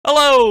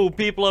Hello,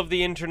 people of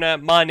the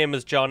internet, my name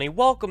is Johnny.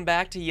 Welcome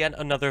back to yet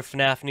another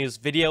FNaF news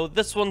video.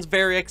 This one's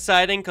very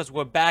exciting because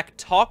we're back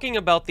talking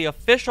about the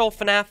official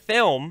FNaF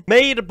film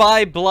made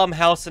by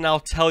Blumhouse, and I'll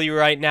tell you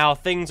right now,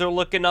 things are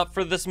looking up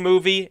for this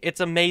movie. It's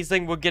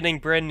amazing. We're getting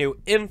brand new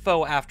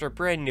info after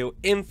brand new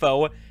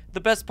info.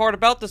 The best part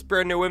about this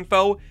brand new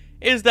info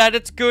is that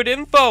it's good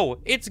info.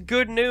 It's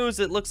good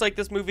news. It looks like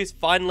this movie's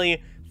finally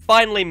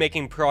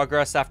making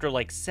progress after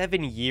like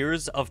 7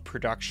 years of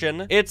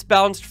production. It's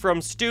bounced from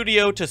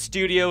studio to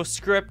studio,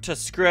 script to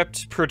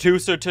script,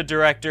 producer to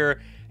director.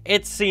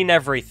 It's seen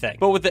everything.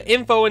 But with the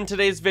info in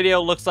today's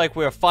video, looks like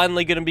we're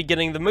finally going to be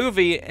getting the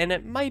movie, and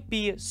it might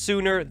be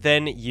sooner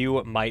than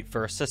you might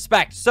first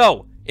suspect.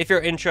 So, if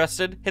you're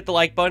interested, hit the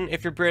like button.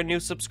 If you're brand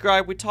new,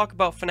 subscribe. We talk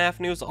about FNaF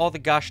news all the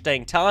gosh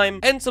dang time,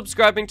 and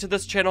subscribing to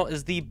this channel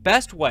is the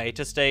best way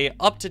to stay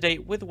up to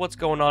date with what's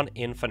going on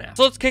in FNaF.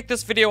 So let's kick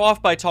this video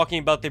off by talking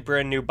about the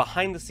brand new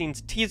behind the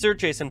scenes teaser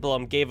Jason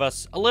Blum gave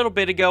us a little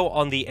bit ago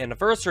on the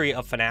anniversary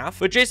of FNaF.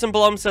 But Jason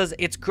Blum says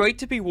it's great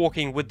to be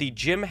working with the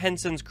Jim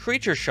Henson's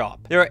Creature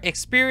Shop. Their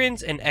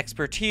experience and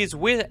expertise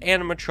with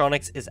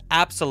animatronics is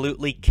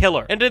absolutely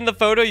killer. And in the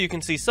photo, you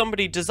can see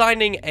somebody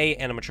designing a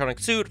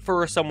animatronic suit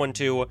for someone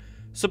to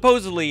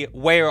supposedly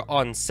wear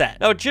on set.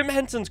 Now, Jim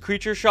Henson's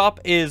Creature Shop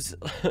is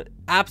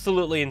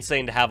absolutely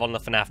insane to have on the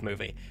FNaF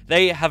movie.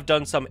 They have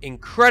done some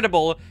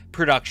incredible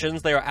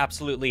productions. They are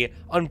absolutely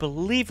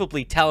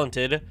unbelievably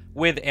talented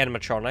with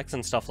animatronics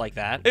and stuff like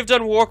that. They've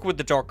done work with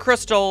The Dark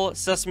Crystal,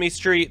 Sesame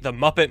Street, The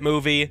Muppet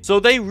Movie, so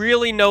they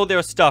really know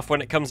their stuff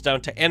when it comes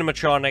down to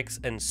animatronics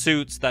and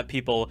suits that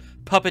people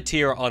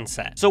puppeteer on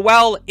set. So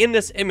while in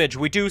this image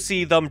we do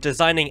see them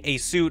designing a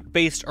suit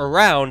based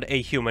around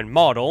a human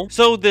model,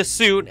 so this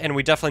suit, and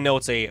we definitely know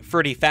it's a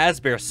Freddy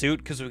Fazbear suit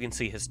because we can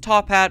see his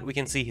top hat, we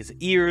can see his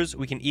ears,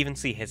 we can even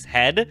see his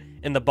head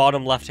in the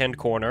bottom left-hand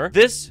corner.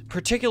 This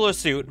particular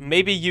suit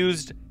may be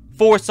used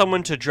for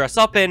someone to dress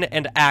up in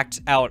and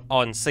act out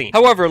on scene.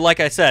 However, like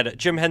I said,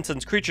 Jim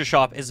Henson's Creature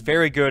Shop is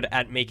very good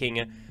at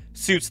making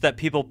suits that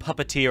people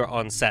puppeteer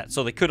on set,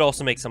 so they could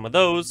also make some of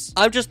those.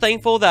 I'm just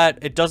thankful that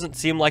it doesn't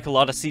seem like a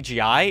lot of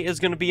CGI is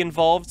going to be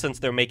involved, since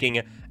they're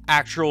making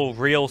actual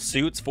real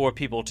suits for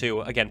people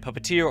to, again,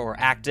 puppeteer or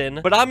act in.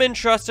 But I'm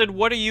interested.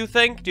 What do you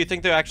think? Do you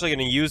think they're actually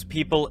going to use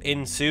people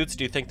in suits?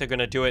 Do you think they're going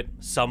to do it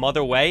some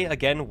other way,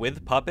 again,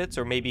 with puppets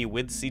or maybe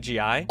with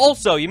CGI?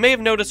 Also, you may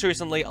have noticed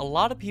recently, a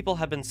lot of people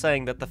have been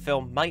saying that the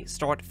film might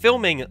start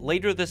filming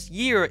later this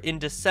year in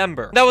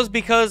December. That was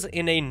because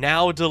in a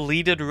now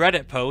deleted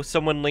Reddit post,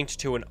 someone linked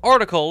to an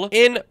article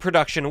in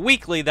Production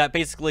Weekly that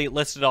basically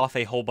listed off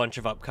a whole bunch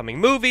of upcoming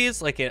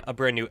movies, like a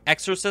brand new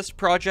Exorcist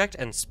project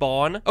and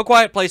Spawn, A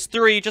Quiet Place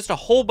 3, just a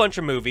whole bunch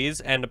of movies,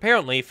 and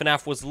apparently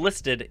FNaF was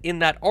listed in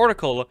that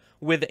article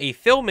with a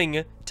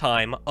filming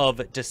time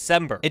of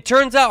December. It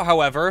turns out,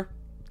 however,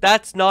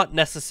 that's not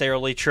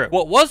necessarily true.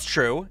 What was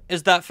true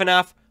is that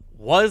FNaF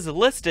was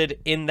listed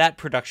in that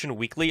Production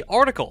Weekly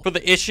article. For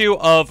the issue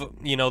of,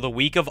 the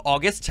week of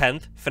August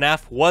 10th,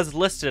 FNaF was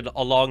listed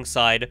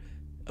alongside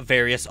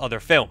various other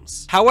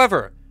films.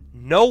 However,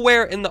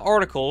 nowhere in the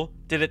article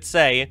did it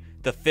say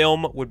the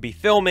film would be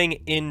filming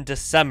in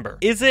December.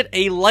 Is it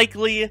a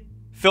likely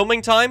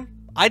filming time?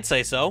 I'd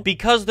say so.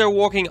 Because they're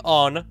working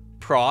on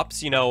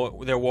props,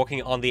 they're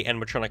working on the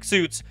animatronic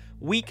suits,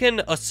 we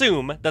can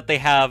assume that they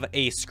have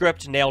a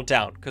script nailed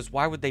down, because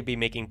why would they be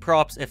making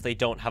props if they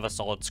don't have a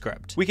solid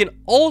script? We can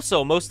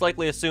also most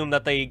likely assume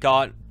that they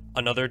got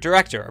another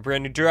director, a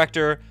brand new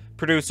director,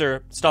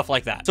 producer, stuff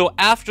like that. So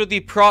after the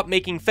prop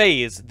making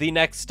phase, the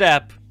next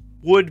step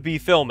would be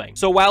filming.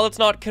 So while it's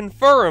not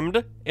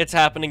confirmed it's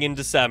happening in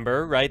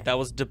December, right? That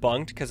was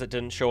debunked because it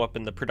didn't show up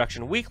in the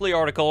Production Weekly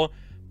article.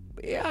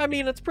 Yeah, I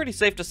mean, it's pretty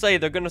safe to say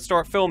they're going to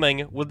start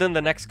filming within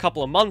the next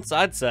couple of months,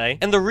 I'd say.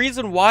 And the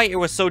reason why it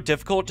was so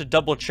difficult to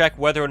double check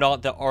whether or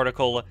not the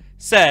article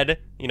said,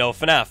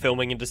 FNaF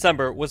filming in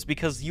December, was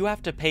because you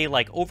have to pay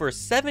like over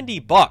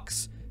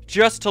 $70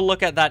 just to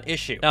look at that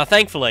issue. Now,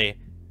 thankfully,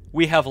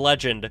 we have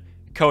legend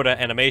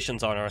Coda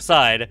Animations on our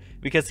side,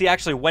 because he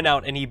actually went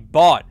out and he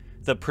bought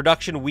the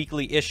Production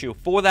Weekly issue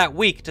for that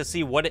week to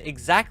see what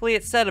exactly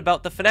it said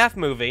about the FNaF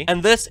movie,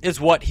 and this is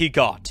what he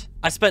got.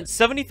 I spent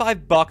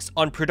 $75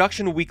 on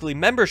Production Weekly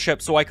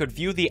membership so I could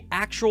view the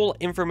actual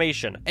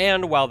information,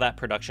 and while that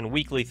Production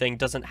Weekly thing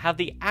doesn't have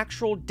the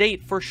actual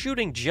date for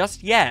shooting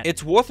just yet,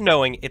 it's worth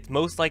knowing it's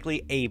most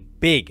likely a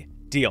big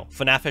deal.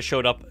 FNaF has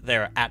showed up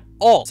there at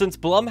all, since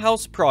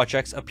Blumhouse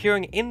projects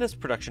appearing in this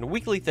Production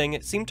Weekly thing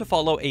seem to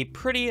follow a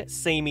pretty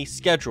samey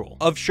schedule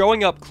of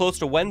showing up close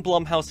to when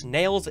Blumhouse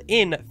nails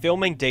in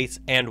filming dates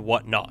and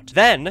whatnot.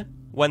 Then,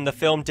 when the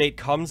film date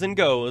comes and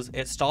goes,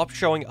 it stops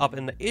showing up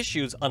in the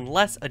issues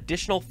unless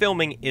additional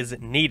filming is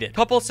needed.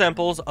 Couple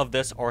samples of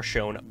this are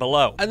shown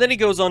below. And then he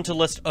goes on to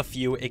list a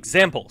few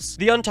examples.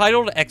 The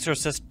Untitled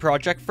Exorcist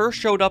project first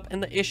showed up in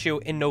the issue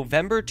in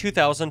November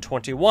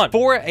 2021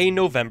 for a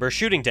November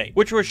shooting date,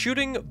 which was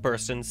shooting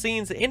burst-in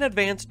scenes in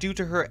advance due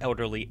to her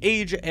elderly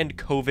age and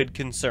COVID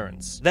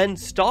concerns. Then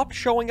stopped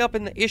showing up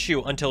in the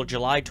issue until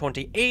July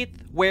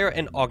 28th, where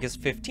an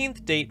August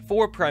 15th date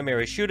for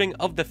primary shooting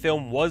of the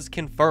film was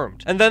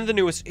confirmed. And then the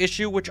newest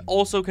issue, which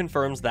also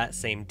confirms that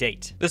same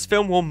date. This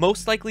film will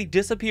most likely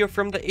disappear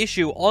from the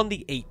issue on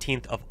the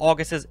 18th of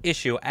August's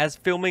issue, as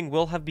filming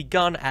will have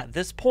begun at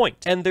this point,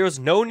 and there's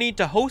no need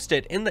to host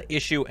it in the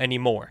issue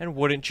anymore. And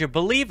wouldn't you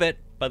believe it,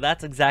 but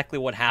that's exactly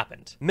what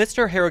happened.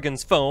 Mr.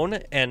 Harrigan's Phone,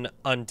 an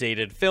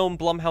undated film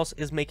Blumhouse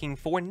is making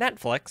for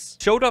Netflix,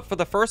 showed up for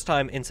the first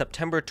time in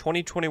September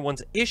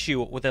 2021's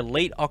issue with a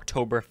late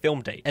October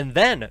film date, and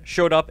then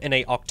showed up in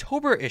a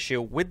October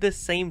issue with the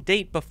same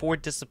date before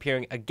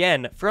disappearing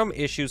again from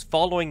issues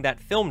following that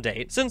film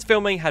date, since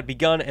filming had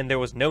begun and there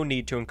was no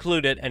need to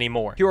include it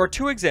anymore. Here are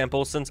two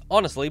examples, since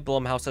honestly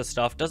Blumhouse's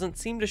stuff doesn't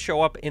seem to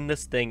show up in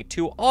this thing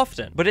too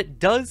often, but it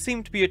does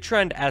seem to be a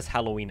trend, as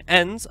Halloween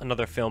Ends,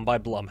 another film by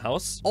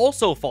Blumhouse,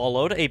 also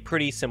followed a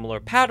pretty similar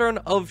pattern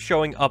of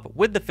showing up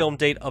with the film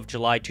date of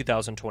July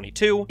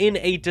 2022 in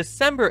a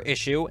December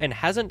issue and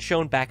hasn't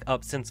shown back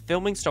up since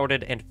filming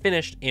started and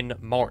finished in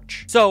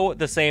March. So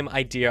the same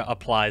idea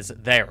applies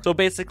there. So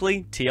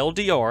basically,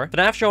 TLDR,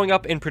 FNaF showing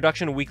up in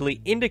production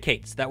weekly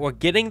indicates that we're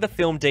getting the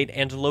film date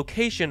and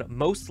location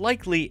most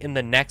likely in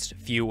the next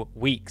few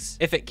weeks.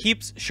 If it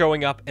keeps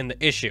showing up in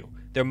the issue,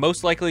 they're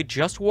most likely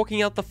just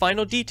working out the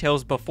final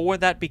details before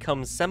that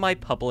becomes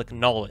semi-public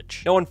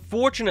knowledge. Now,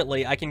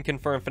 unfortunately, I can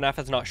confirm FNaF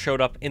has not showed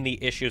up in the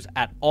issues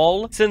at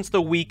all since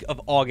the week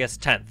of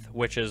August 10th,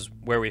 which is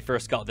where we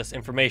first got this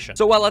information.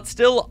 So while it's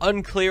still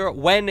unclear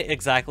when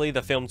exactly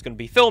the film's going to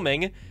be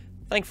filming,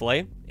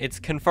 thankfully, it's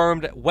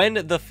confirmed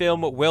when the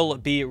film will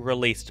be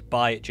released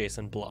by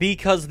Jason Blum.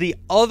 Because the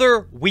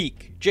other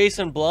week,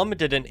 Jason Blum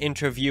did an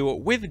interview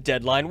with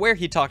Deadline where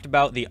he talked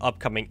about the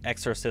upcoming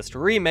Exorcist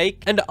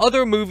remake and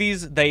other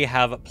movies they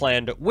have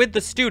planned with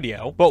the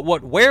studio, but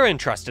what we're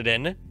interested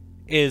in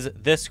is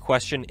this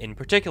question in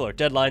particular.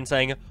 Deadline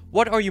saying,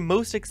 what are you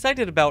most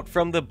excited about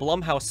from the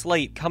Blumhouse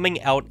slate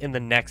coming out in the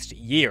next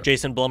year?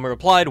 Jason Blum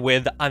replied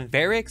with, I'm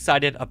very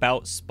excited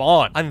about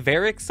Spawn. I'm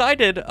very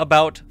excited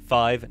about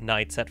Five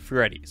Nights at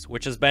Freddy's,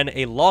 which has been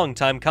a long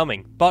time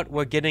coming, but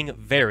we're getting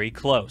very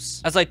close.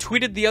 As I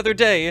tweeted the other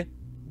day,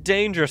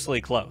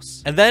 dangerously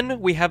close. And then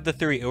we have the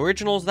 3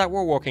 originals that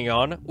we're working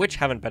on, which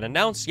haven't been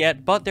announced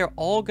yet, but they're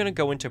all gonna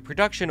go into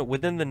production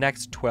within the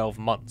next 12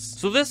 months.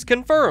 So this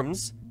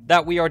confirms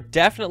that we are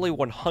definitely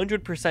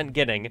 100%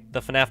 getting the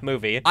FNaF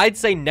movie, I'd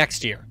say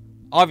next year.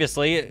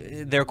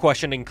 Obviously, their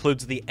question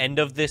includes the end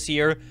of this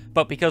year,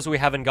 but because we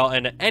haven't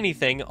gotten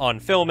anything on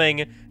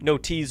filming, no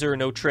teaser,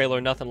 no trailer,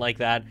 nothing like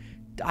that,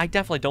 I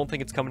definitely don't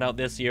think it's coming out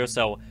this year,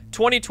 so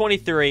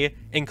 2023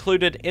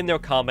 included in their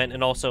comment,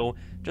 and also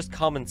just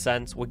common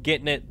sense, we're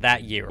getting it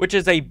that year, which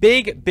is a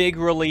big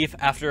relief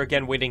after,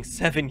 again, waiting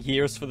 7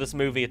 years for this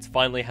movie. It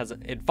finally has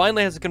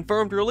a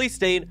confirmed release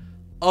date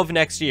of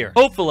next year.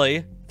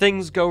 Hopefully,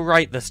 things go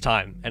right this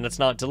time, and it's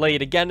not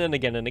delayed again and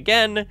again and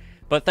again,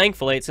 but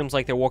thankfully it seems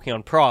like they're working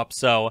on props,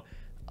 so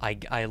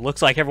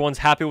looks like everyone's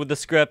happy with the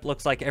script,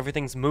 looks like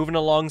everything's moving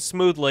along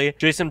smoothly.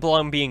 Jason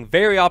Blum being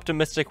very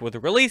optimistic with the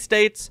release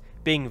dates,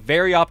 being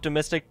very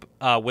optimistic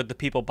with the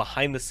people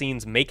behind the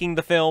scenes making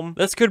the film.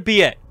 This could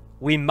be it.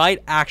 We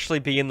might actually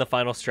be in the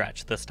final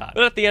stretch this time.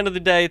 But at the end of the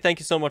day, thank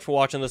you so much for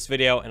watching this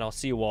video, and I'll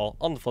see you all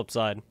on the flip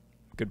side.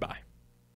 Goodbye.